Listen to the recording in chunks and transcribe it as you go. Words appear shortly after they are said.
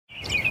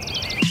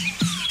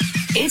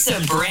It's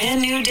a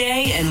brand new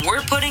day, and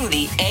we're putting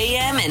the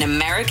AM in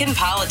American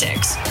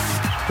politics.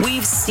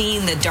 We've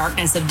seen the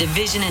darkness of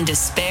division and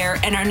despair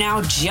and are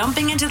now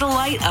jumping into the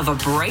light of a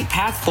bright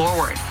path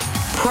forward.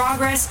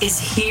 Progress is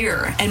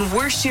here, and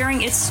we're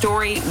sharing its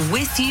story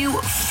with you,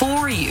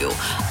 for you,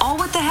 all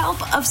with the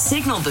help of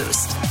Signal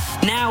Boost.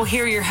 Now,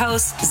 here are your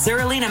hosts,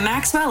 Zerlina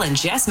Maxwell and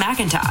Jess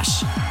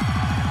McIntosh.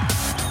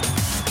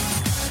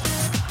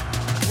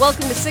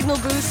 Welcome to Signal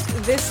Boost.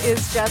 This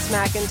is Jess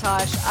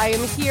McIntosh. I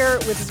am here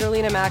with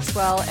Zerlina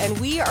Maxwell, and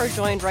we are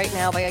joined right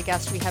now by a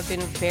guest we have been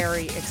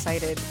very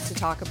excited to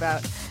talk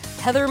about.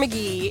 Heather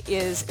McGhee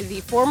is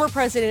the former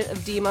president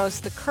of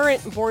Demos, the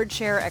current board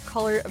chair at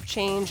Color of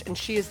Change, and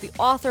she is the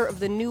author of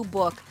the new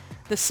book,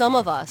 The Sum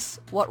of Us,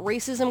 What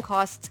Racism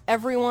Costs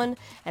Everyone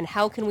and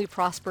How Can We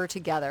Prosper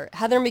Together.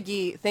 Heather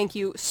McGhee, thank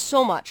you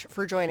so much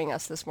for joining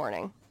us this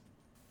morning.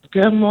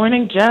 Good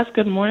morning, Jess.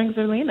 Good morning,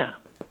 Zerlina.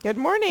 Good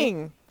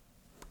morning.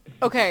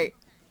 Okay,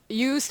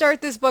 you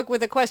start this book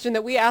with a question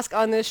that we ask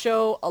on this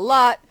show a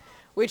lot,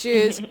 which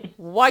is,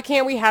 why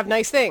can't we have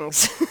nice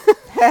things?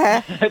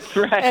 That's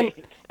right.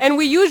 And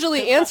we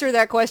usually answer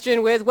that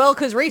question with, well,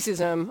 because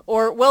racism,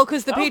 or, well,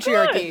 because the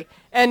patriarchy. Good.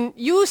 And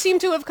you seem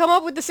to have come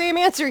up with the same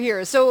answer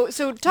here. So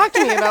talk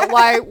to me about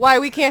why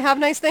we can't have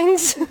nice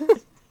things.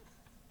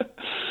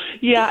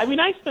 Yeah, I mean,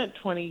 I spent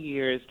 20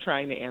 years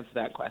trying to answer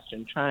that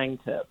question, trying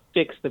to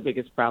fix the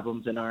biggest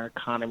problems in our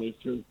economy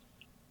through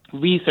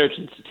research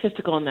and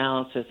statistical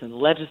analysis and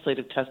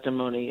legislative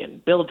testimony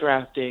and bill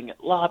drafting and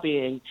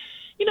lobbying,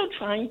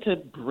 trying to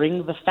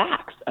bring the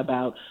facts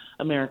about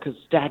America's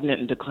stagnant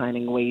and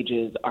declining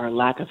wages, our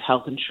lack of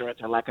health insurance,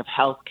 our lack of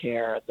health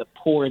care, the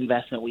poor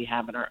investment we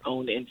have in our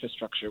own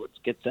infrastructure, which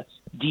gets a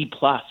D+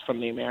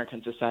 from the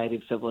American Society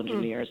of Civil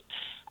Engineers.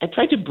 I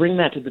tried to bring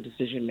that to the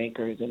decision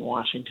makers in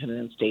Washington and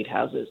in state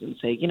houses and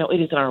say,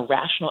 it is in our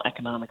rational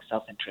economic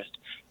self-interest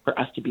for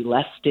us to be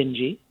less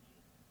stingy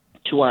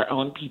to our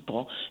own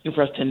people and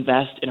for us to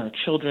invest in our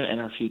children and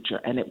our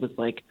future. And it was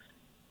like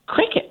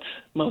crickets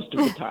most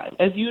of the time,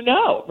 as you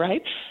know,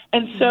 right?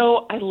 And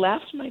so I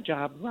left my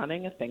job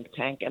running a think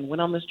tank and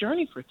went on this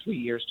journey for 3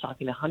 years,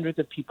 talking to hundreds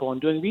of people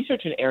and doing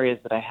research in areas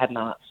that I had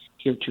not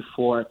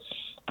heretofore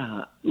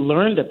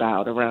learned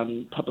about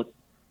around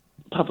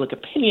public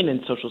opinion and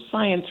social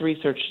science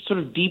research, sort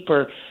of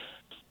deeper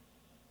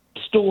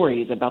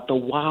stories about the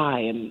why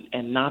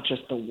and not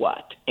just the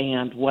what.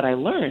 And what I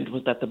learned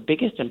was that the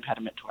biggest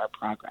impediment to our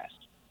progress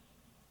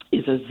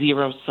is a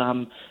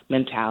zero-sum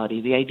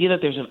mentality, the idea that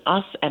there's an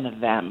us and a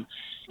them.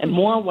 And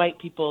more white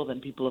people than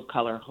people of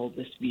color hold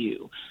this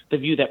view, the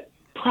view that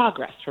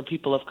progress for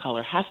people of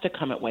color has to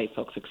come at white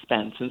folks'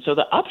 expense. And so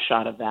the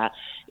upshot of that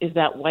is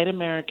that white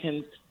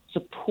Americans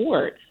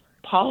support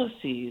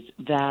policies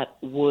that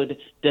would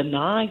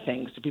deny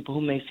things to people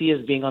whom they see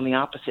as being on the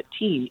opposite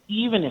team,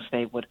 even if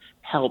they would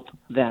help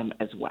them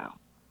as well.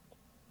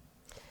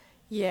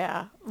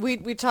 Yeah, we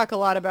talk a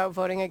lot about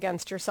voting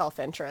against your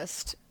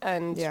self-interest,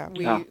 and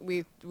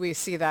we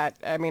see that.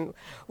 I mean,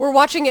 we're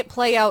watching it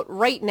play out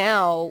right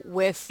now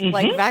with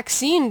like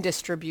vaccine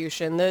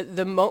distribution.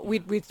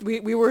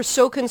 We were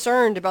so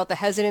concerned about the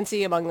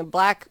hesitancy among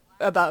Black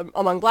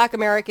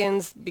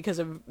Americans because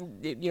of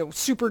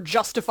super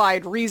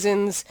justified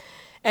reasons.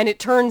 And it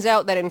turns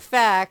out that, in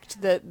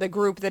fact, the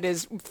group that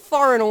is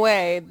far and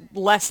away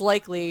less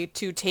likely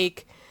to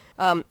take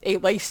a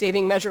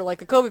life-saving measure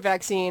like a COVID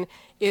vaccine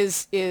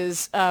is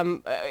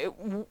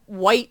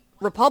white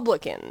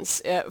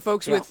Republicans,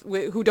 folks with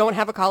who don't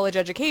have a college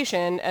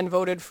education and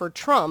voted for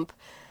Trump.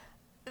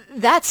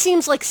 That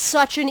seems like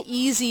such an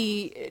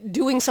easy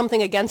doing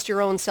something against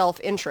your own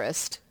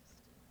self-interest.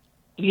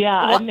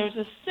 Yeah, and there's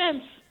a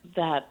sense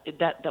that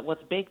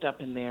what's baked up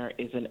in there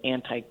is an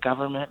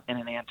anti-government and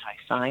an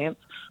anti-science,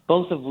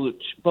 both of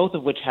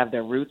which have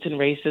their roots in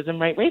racism,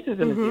 right?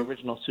 Racism is the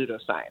original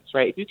pseudoscience,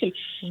 right? If you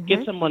can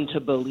get someone to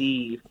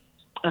believe,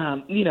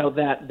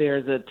 that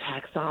there's a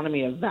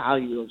taxonomy of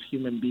value of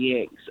human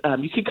beings,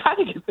 you can kind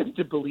of get them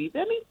to believe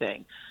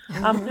anything.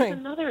 There's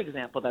another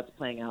example that's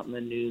playing out in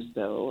the news,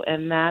 though,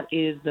 and that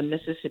is the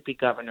Mississippi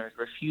governor's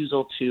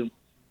refusal to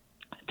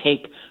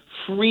take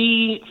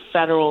free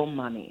federal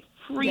money,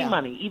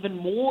 even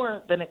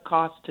more than it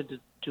costs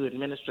to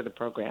administer the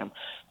program,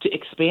 to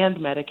expand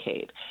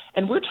Medicaid.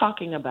 And we're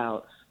talking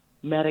about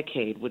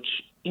Medicaid, which,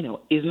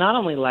 is not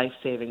only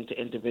life-saving to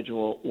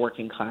individual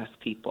working-class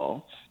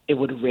people, it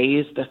would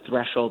raise the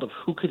threshold of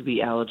who could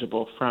be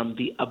eligible from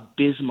the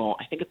abysmal,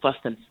 I think it's less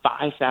than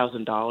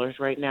 $5,000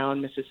 right now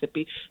in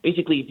Mississippi.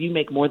 Basically, if you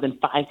make more than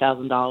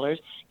 $5,000,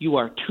 you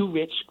are too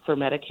rich for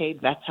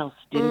Medicaid. That's how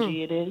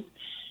stingy it is.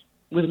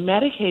 With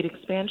Medicaid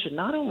expansion,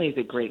 not only is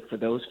it great for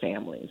those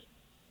families,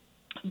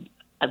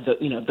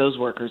 those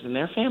workers and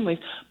their families,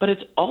 but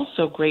it's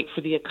also great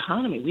for the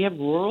economy. We have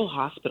rural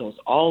hospitals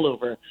all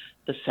over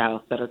the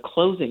South that are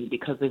closing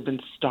because they've been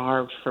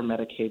starved for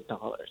Medicaid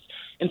dollars.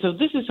 And so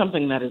this is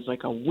something that is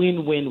like a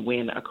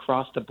win-win-win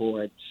across the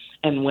board.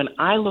 And when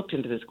I looked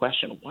into this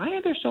question, why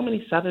are there so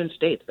many southern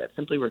states that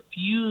simply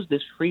refuse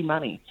this free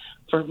money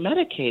for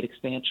Medicaid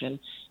expansion?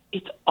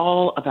 it's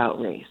all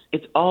about race.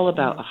 It's all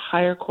about a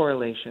higher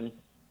correlation.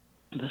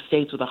 The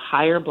states with a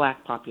higher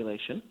black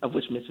population, of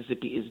which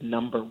Mississippi is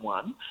number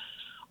one,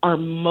 are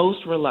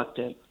most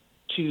reluctant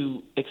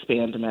to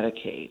expand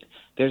Medicaid.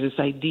 There's this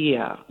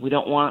idea we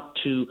don't want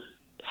to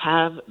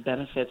have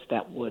benefits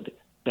that would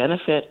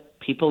benefit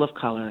people of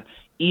color,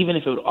 even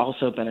if it would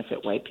also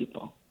benefit white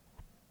people.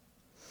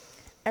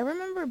 I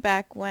remember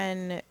back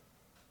when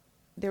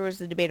there was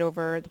the debate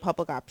over the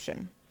public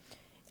option.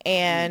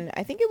 And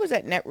I think it was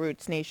at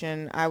Netroots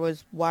Nation, I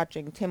was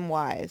watching Tim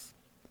Wise,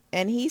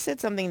 and he said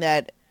something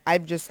that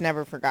I've just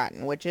never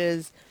forgotten, which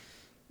is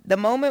the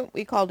moment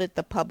we called it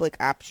the public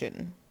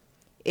option,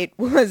 it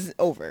was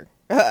over.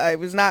 It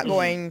was not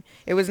going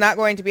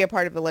to be a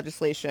part of the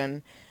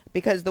legislation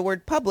because the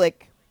word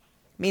public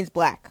means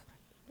black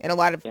in a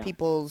lot of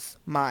people's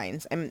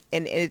minds, and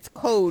it's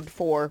code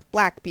for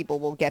black people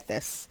will get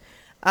this.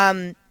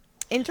 In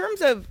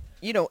terms of,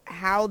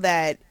 how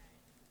that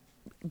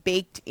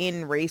baked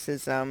in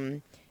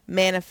racism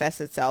manifests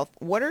itself,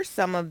 what are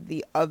some of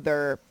the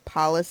other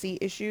policy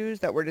issues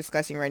that we're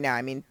discussing right now?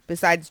 I mean,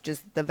 besides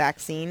just the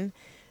vaccine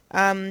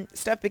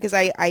stuff, because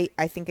I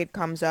think it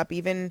comes up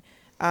even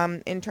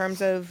in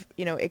terms of,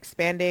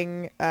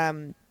 expanding,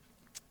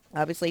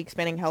 obviously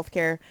expanding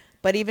healthcare,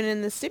 but even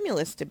in the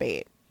stimulus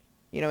debate,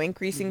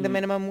 increasing the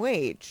minimum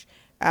wage.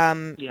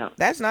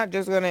 That's not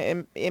just going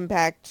to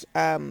impact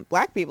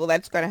black people.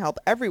 That's going to help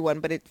everyone.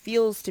 But it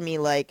feels to me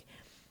like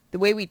the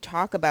way we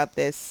talk about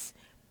this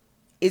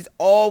is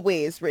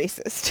always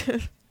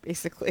racist,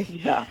 basically.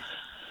 Yeah.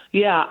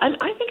 And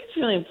I think it's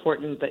really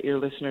important that your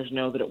listeners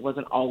know that it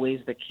wasn't always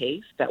the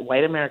case, that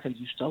white Americans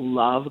used to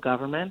love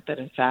government, that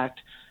in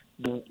fact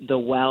the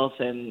wealth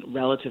and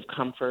relative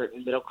comfort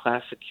and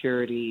middle-class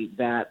security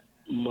that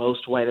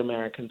most white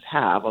Americans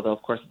have, although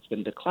of course it's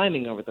been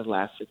declining over the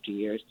last 50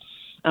 years,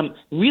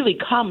 really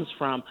comes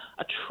from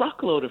a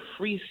truckload of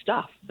free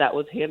stuff that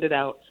was handed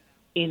out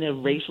in a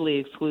racially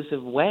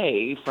exclusive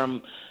way,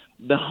 from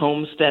the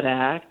Homestead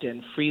Act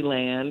and free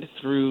land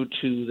through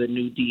to the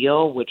New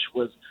Deal, which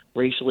was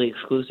racially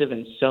exclusive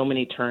in so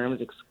many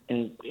terms,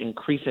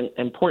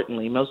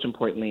 most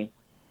importantly,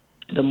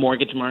 the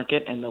mortgage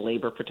market and the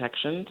labor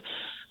protections,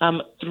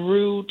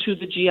 through to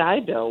the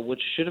GI Bill,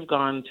 which should have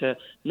gone to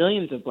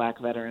millions of black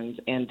veterans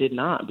and did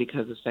not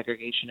because of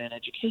segregation in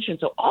education.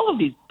 So all of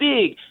these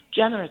big,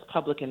 generous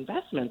public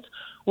investments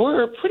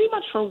were pretty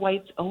much for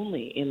whites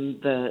only in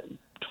the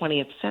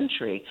 20th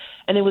century.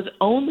 And it was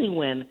only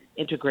when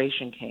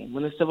integration came,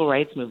 when the civil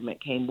rights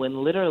movement came,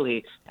 when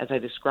literally, as I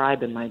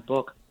describe in my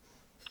book,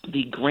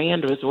 the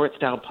grand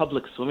resort-style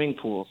public swimming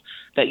pools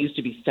that used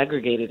to be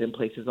segregated in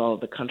places all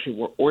over the country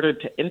were ordered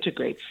to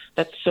integrate,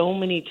 that so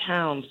many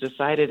towns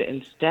decided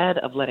instead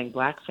of letting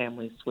black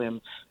families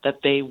swim, that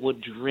they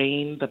would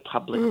drain the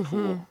public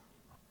pool.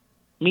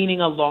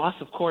 Meaning a loss,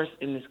 of course,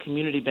 in this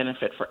community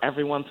benefit for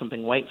everyone,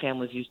 something white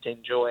families used to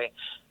enjoy.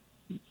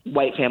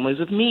 White families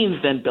with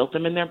means then built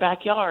them in their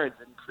backyards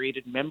and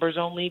created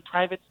members-only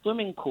private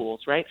swimming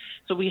pools, right?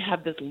 So we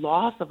have this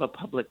loss of a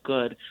public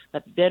good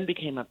that then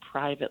became a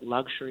private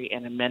luxury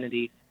and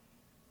amenity,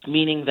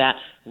 meaning that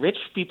rich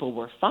people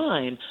were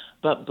fine,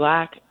 but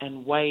black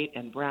and white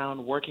and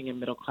brown working and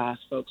middle-class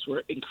folks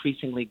were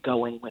increasingly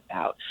going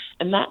without.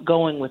 And that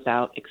going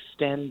without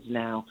extends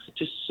now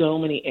to so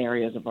many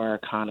areas of our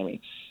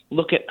economy.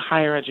 Look at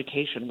higher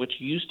education, which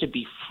used to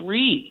be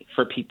free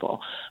for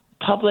people.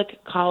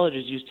 Public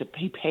colleges used to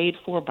be paid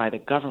for by the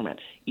government,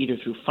 either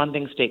through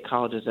funding state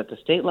colleges at the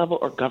state level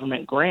or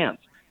government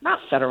grants, not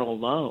federal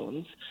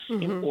loans,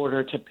 in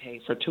order to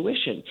pay for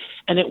tuition.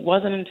 And it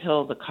wasn't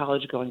until the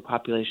college-going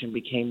population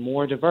became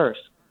more diverse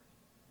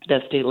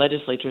that state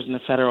legislatures and the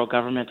federal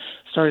government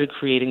started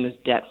creating this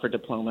debt for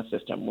diploma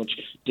system, which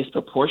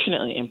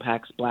disproportionately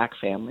impacts black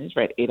families,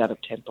 right? 8 out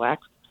of 10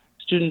 blacks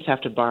students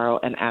have to borrow,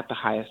 and at the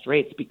highest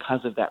rates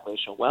because of that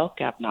racial wealth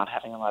gap, not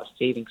having a lot of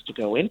savings to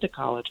go into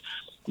college.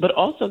 But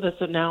also this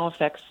now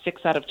affects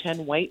 6 out of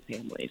 10 white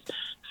families.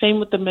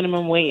 Same with the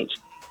minimum wage.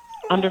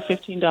 Under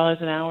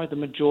 $15 an hour, the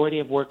majority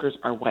of workers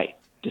are white,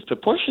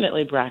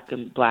 disproportionately black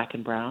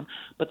and brown,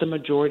 but the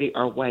majority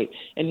are white.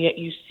 And yet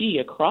you see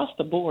across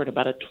the board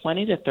about a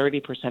 20 to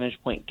 30 percentage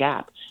point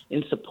gap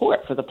in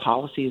support for the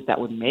policies that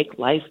would make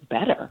life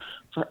better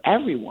for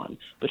everyone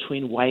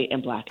between white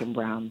and black and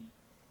brown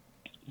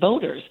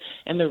voters.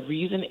 And the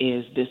reason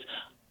is this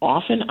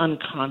often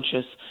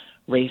unconscious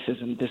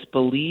racism, this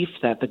belief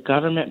that the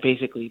government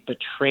basically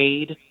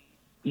betrayed,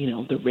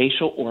 the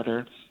racial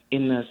order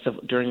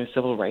during the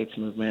civil rights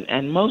movement.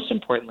 And most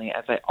importantly,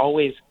 as I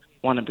always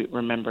want to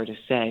remember to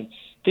say,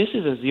 this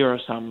is a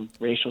zero-sum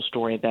racial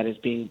story that is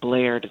being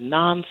blared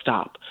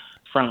nonstop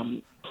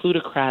from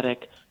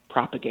plutocratic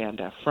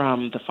propaganda,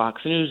 from the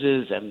Fox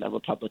Newses and the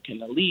Republican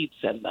elites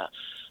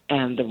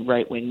and the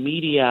right-wing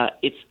media.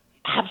 It's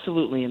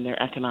absolutely in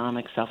their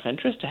economic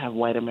self-interest to have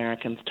white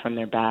Americans turn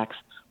their backs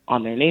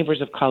on their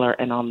neighbors of color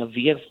and on the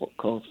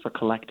vehicles for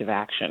collective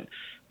action.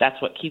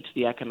 That's what keeps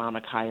the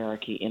economic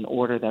hierarchy in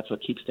order. That's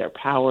what keeps their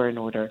power in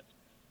order.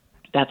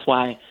 That's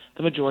why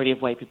the majority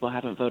of white people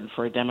haven't voted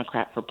for a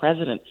Democrat for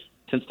president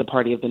since the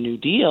party of the New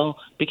Deal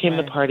became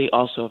the party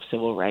also of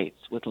civil rights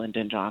with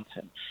Lyndon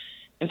Johnson.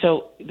 And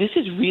so this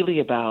is really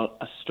about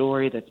a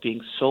story that's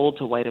being sold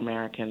to white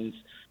Americans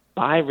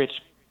by rich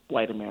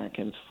white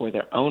Americans for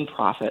their own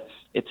profit.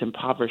 It's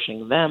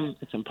impoverishing them.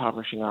 It's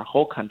impoverishing our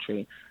whole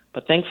country.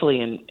 But thankfully,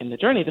 in the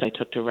journey that I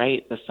took to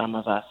write The Sum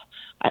of Us,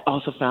 I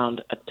also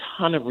found a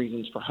ton of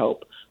reasons for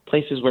hope,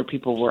 places where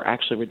people were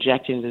actually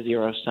rejecting the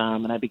zero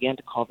sum, and I began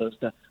to call those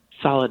the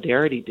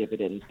solidarity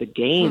dividends, the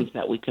gains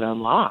that we could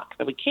unlock,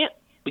 that we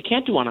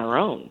can't do on our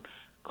own.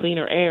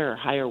 Cleaner air,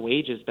 higher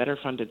wages, better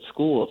funded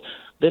schools.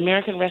 The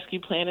American Rescue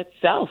Plan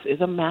itself is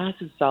a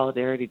massive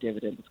solidarity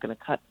dividend. It's going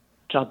to cut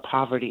child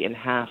poverty in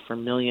half for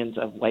millions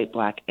of white,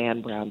 black,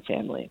 and brown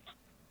families.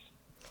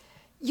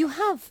 You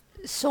have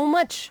so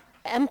much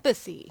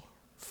empathy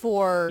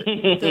for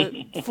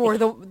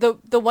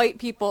the white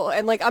people,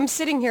 and like I'm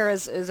sitting here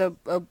as a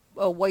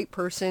white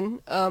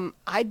person.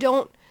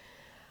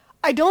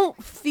 I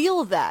don't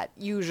feel that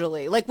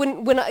usually. Like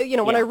when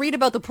I read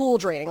about the pool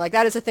draining, like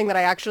that is a thing that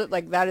I actually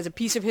like. That is a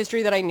piece of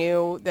history that I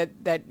knew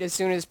that as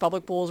soon as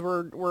public pools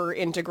were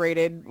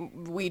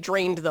integrated, we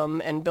drained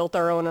them and built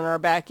our own in our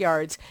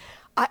backyards.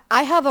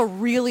 I have a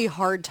really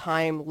hard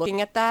time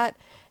looking at that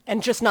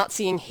and just not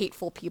seeing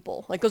hateful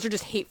people. Like those are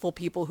just hateful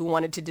people who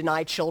wanted to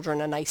deny children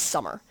a nice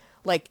summer.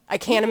 Like I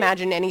can't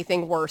imagine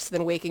anything worse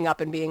than waking up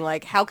and being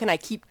like, how can I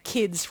keep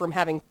kids from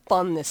having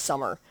fun this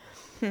summer?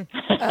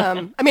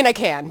 I mean, I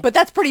can, but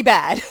that's pretty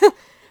bad.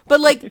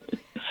 But like,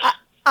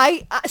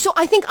 so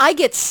I think I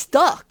get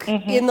stuck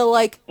in the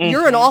like,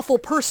 you're an awful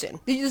person.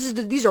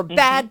 These are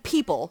bad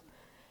people,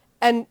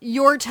 and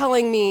you're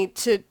telling me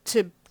to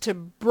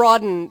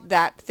broaden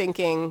that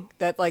thinking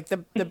that like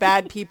the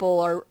bad people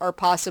are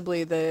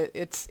possibly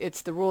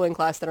it's the ruling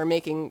class that are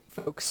making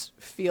folks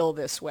feel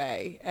this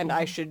way, and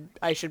I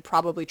should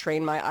probably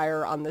train my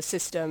ire on the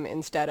system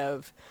instead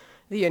of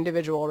the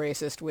individual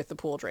racist with the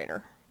pool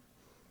drainer.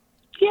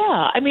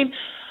 Yeah, I mean,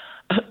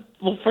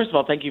 well, first of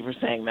all, thank you for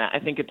saying that. I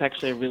think it's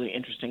actually a really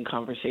interesting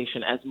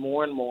conversation as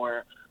more and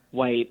more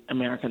white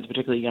Americans,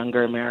 particularly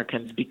younger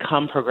Americans,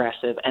 become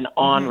progressive and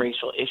on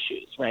racial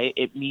issues, right?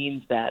 It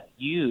means that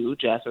you,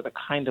 Jess, are the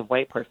kind of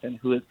white person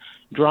who has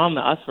drawn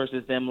the us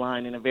versus them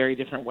line in a very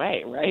different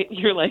way, right?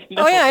 You're like,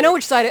 no, oh yeah, I know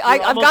which side.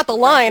 I've got the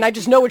line. I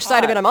just know which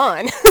side of it I'm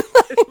on.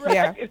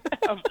 Right.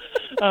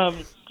 Yeah.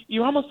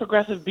 You're almost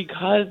progressive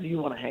because you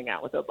want to hang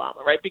out with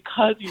Obama, right?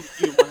 Because you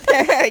want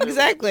to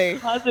exactly.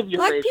 Because of your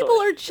black racial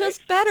people are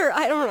just better.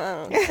 I don't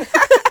know.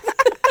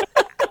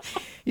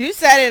 You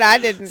said it. I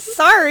didn't.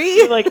 Sorry.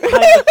 You're like, I'm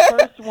the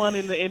first one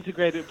in the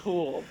integrated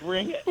pool.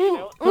 Bring it. You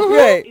know? So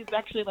Right. it's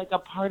actually like a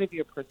part of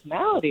your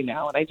personality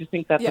now, and I just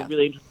think that's a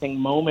really interesting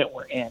moment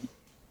we're in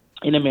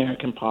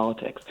American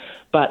politics.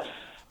 But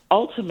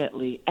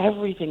ultimately,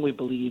 everything we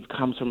believe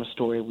comes from a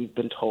story we've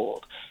been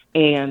told,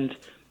 and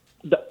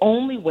the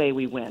only way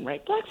we win,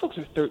 right? Black folks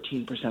are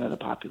 13% of the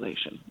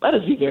population. Let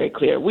us be very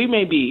clear. We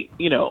may be,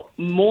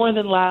 more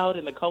than loud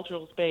in the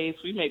cultural space.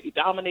 We may be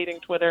dominating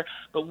Twitter,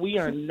 but we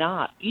are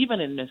not,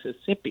 even in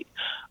Mississippi,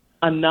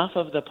 enough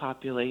of the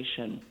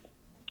population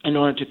in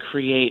order to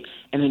create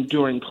an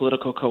enduring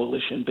political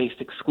coalition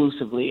based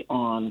exclusively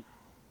on,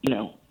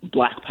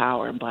 Black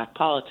power and Black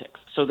politics.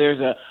 So there's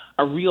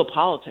a real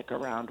politic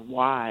around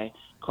why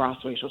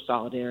cross-racial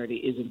solidarity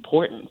is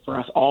important for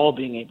us all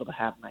being able to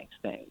have nice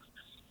things.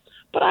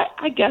 But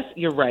I guess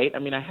you're right. I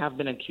mean, I have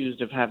been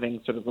accused of having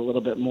sort of a little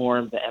bit more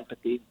of the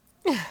empathy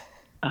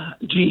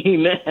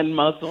gene and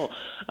muscle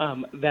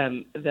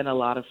than a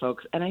lot of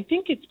folks. And I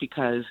think it's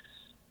because,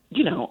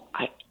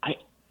 I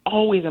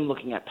always am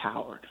looking at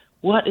power.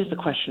 What is the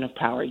question of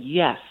power?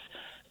 Yes,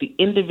 the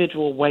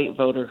individual white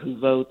voter who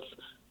votes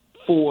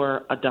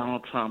for a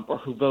Donald Trump or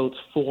who votes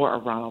for a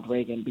Ronald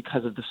Reagan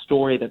because of the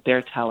story that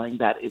they're telling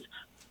that is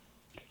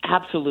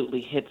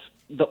absolutely hits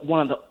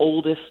one of the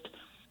oldest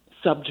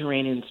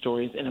subterranean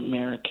stories in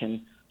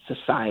American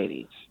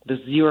society, the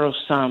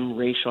zero-sum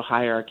racial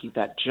hierarchy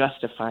that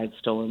justified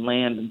stolen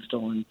land and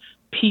stolen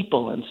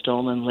people and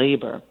stolen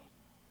labor,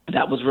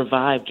 that was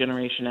revived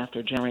generation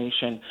after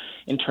generation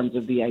in terms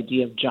of the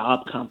idea of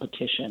job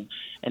competition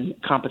and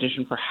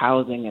competition for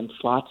housing and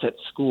slots at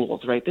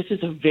schools, right? This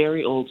is a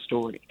very old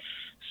story.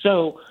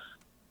 So,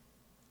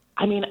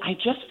 I mean, I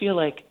just feel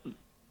like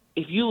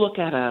if you look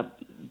at a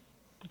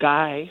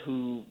guy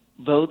who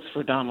votes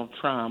for Donald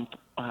Trump,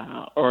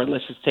 or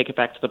let's just take it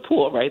back to the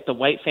pool, right? The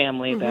white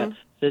family that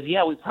says,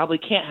 yeah, we probably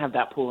can't have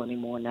that pool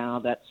anymore now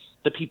that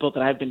the people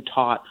that I've been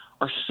taught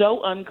are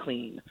so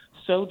unclean,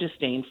 so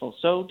disdainful,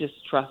 so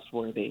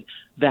distrustworthy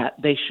that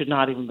they should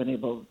not even been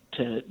able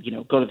to,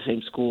 go to the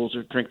same schools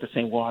or drink the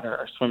same water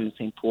or swim in the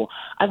same pool.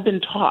 I've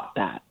been taught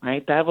that,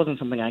 right? That wasn't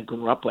something I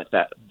grew up with,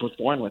 that was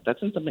born with.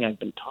 That's not something I've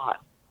been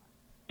taught.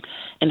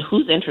 And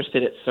whose interest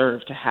did it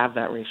serve to have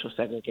that racial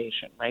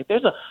segregation, right?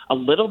 There's a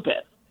little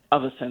bit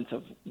of a sense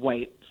of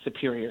white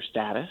superior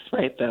status,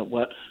 right?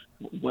 What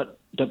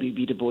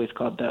W.B. Du Bois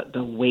called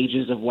the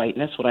wages of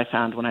whiteness. What I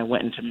found when I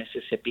went into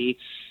Mississippi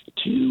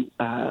to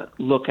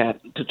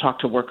talk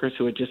to workers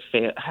who had just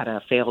had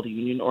a failed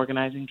union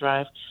organizing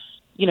drive,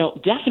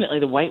 definitely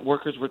the white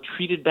workers were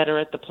treated better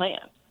at the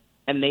plant,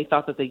 and they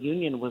thought that the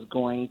union was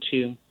going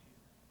to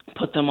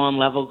put them on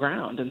level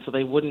ground, and so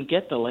they wouldn't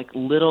get the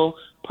little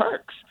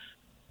perks.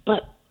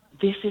 But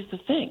this is the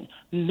thing.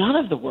 None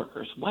of the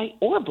workers, white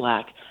or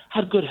black,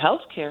 had good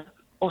health care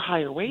or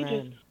higher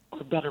wages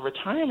or better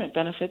retirement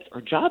benefits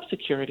or job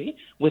security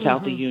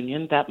without the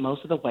union that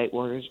most of the white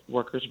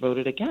workers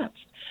voted against.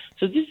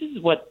 So this is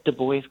what Du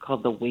Bois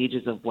called the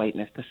wages of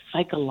whiteness, the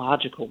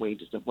psychological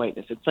wages of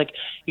whiteness. It's like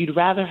you'd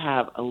rather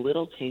have a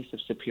little taste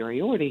of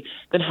superiority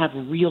than have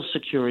real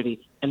security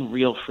and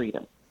real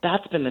freedom.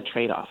 That's been the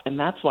trade-off. And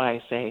that's why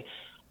I say,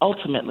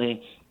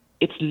 ultimately,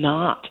 it's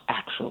not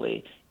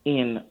actually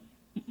in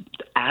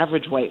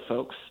average white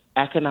folks'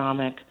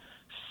 economic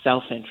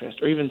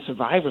self-interest or even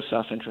survivor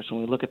self-interest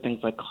when we look at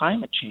things like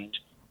climate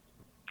change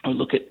or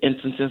look at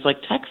instances like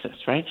Texas,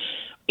 right?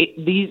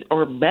 These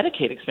or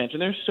Medicaid expansion.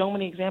 There's so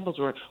many examples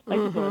where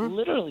white people are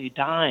literally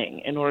dying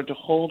in order to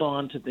hold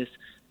on to this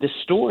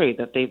story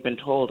that they've been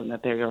told and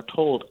that they are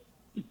told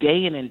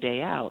day in and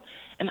day out.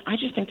 And I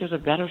just think there's a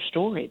better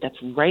story that's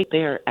right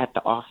there at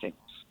the offing.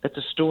 That's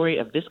a story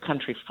of this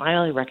country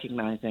finally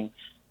recognizing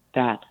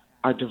that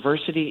our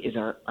diversity is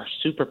our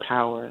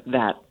superpower,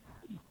 that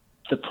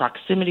the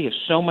proximity of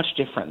so much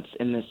difference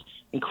in this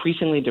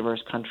increasingly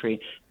diverse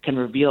country can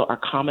reveal our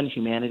common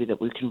humanity,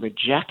 that we can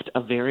reject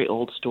a very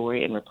old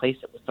story and replace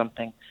it with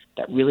something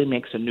that really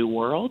makes a new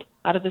world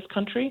out of this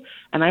country.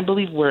 And I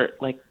believe we're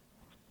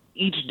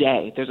each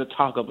day there's a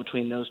toggle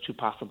between those two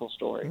possible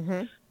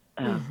stories.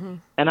 And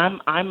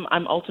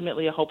I'm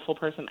ultimately a hopeful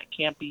person. I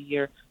can't be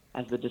here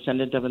as the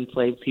descendant of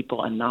enslaved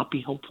people and not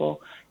be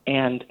hopeful.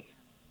 And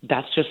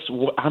that's just,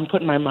 I'm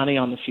putting my money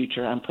on the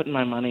future. I'm putting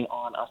my money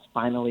on us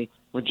finally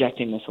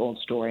rejecting this old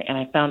story. And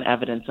I found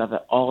evidence of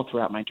it all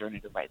throughout my journey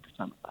to write The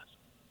Sum of Us.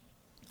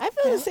 I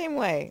feel the same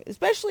way,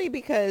 especially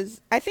because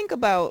I just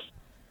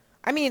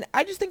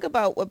think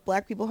about what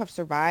black people have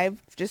survived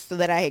just so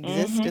that I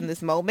exist in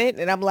this moment.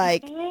 And I'm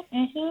like,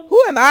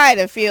 who am I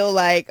to feel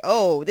like,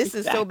 oh, this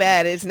is so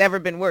bad, it's never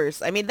been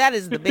worse? I mean, that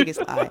is the biggest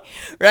lie,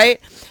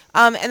 right?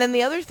 And then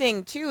the other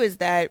thing, too, is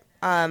that,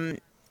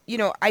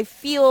 I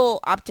feel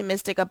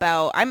optimistic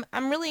about,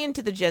 I'm really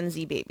into the Gen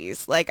Z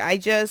babies. Like, I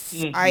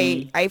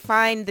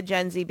find the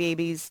Gen Z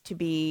babies to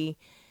be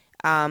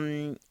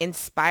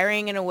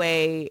inspiring in a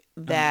way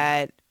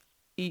that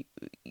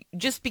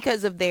just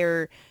because of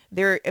their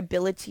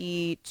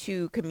ability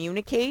to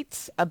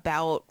communicate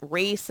about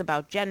race,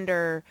 about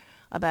gender,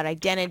 about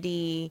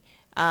identity,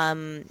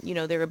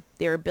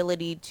 their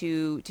ability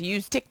to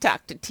use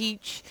TikTok to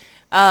teach,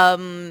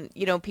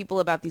 people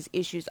about these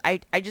issues.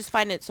 I just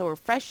find it so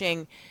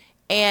refreshing.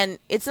 And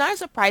it's not a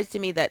surprise to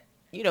me that,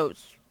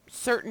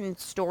 certain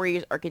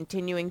stories are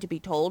continuing to be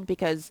told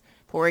because,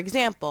 for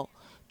example,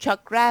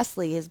 Chuck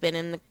Grassley has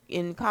been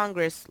in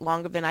Congress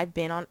longer than I've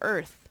been on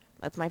Earth.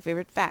 That's my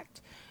favorite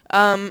fact.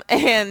 So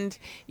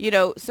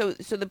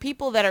the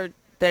people that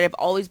have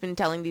always been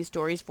telling these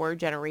stories for a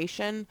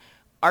generation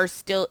are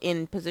still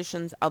in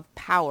positions of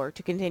power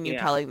to continue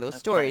telling those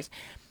stories.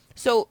 Right.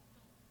 So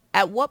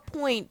at what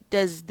point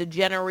does the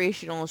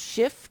generational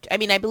shift, I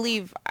mean, I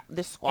believe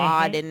the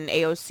Squad and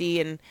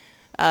AOC and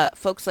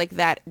folks like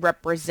that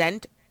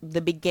represent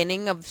the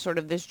beginning of sort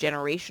of this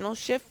generational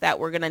shift that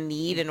we're going to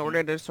need in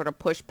order to sort of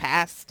push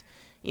past,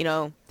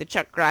 the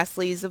Chuck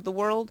Grassleys of the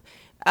world,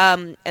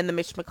 and the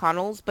Mitch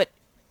McConnells. But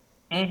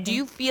do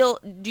you feel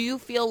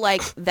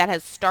like that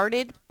has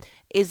started?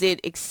 Is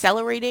it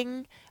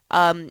accelerating?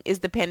 Is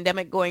the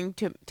pandemic going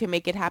to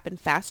make it happen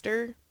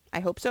faster? I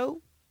hope so.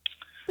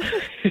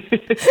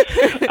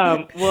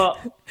 Well,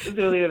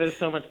 Zulia, there's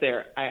so much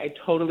there. I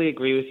totally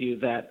agree with you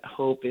that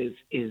hope is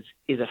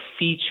a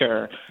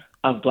feature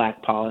of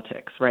Black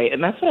politics, right?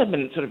 And that's what I've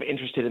been sort of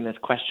interested in this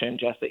question,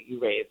 Jess, that you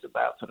raised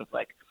about sort of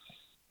like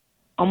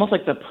almost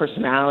like the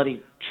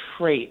personality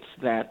traits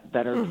that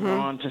are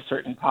drawn to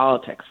certain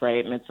politics,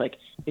 right? And it's like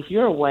if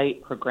you're a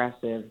white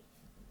progressive,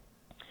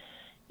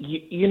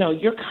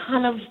 you're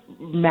kind of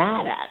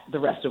mad at the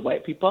rest of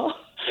white people.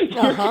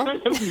 You're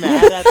kind of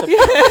mad at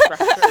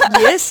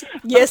the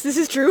Yes, this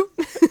is true.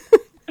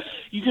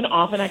 You can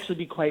often actually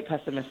be quite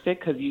pessimistic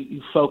because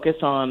you focus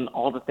on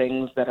all the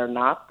things that are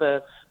not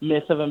the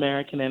myth of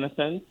American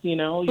innocence, you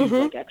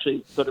like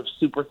actually sort of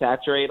super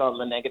saturate on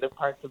the negative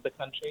parts of the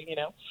country,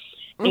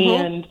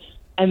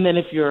 And then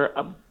if you're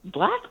a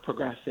Black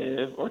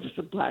progressive or just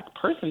a Black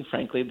person,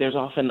 frankly, there's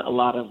often a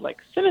lot of like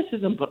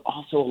cynicism, but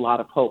also a lot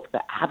of hope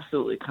that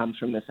absolutely comes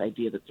from this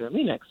idea that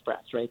Zerlina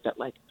expressed, right? That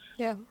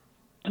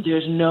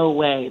there's no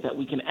way that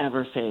we can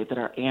ever say that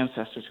our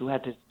ancestors who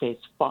had to face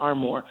far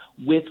more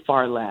with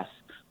far less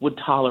would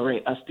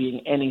tolerate us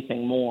being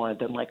anything more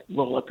than like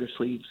roll up your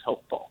sleeves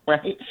hopeful,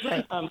 right?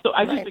 So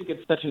I just think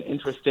it's such an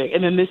interesting,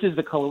 and then this is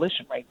the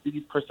coalition, right?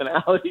 These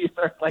personalities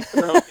are like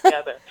thrown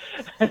together.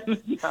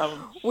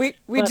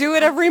 We do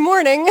it every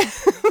morning.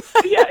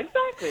 Yeah,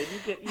 exactly.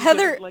 You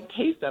Heather, get like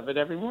taste of it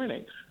every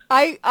morning.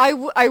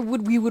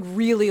 We would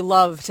really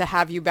love to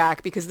have you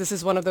back, because this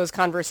is one of those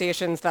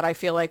conversations that I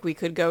feel like we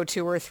could go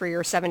 2 or 3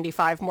 or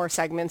 75 more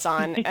segments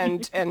on,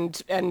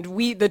 and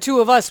we, the two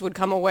of us, would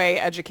come away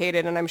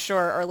educated, and I'm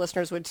sure our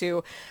listeners would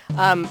too.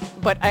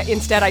 But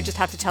instead, I just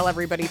have to tell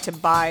everybody to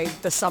buy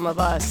The Sum of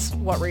Us: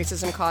 What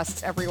Racism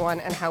Costs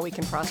Everyone and How We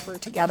Can Prosper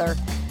Together.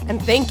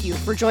 And thank you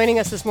for joining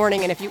us this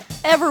morning. And if you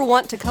ever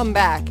want to come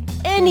back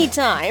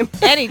anytime,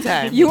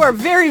 you are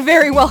very,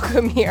 very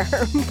welcome here.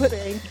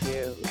 Thank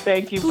you.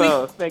 Thank you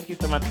both. Thank you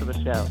so much for the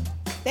show.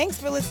 Thanks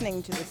for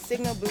listening to the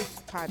Signal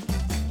Boost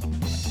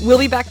podcast. We'll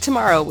be back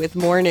tomorrow with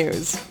more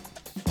news.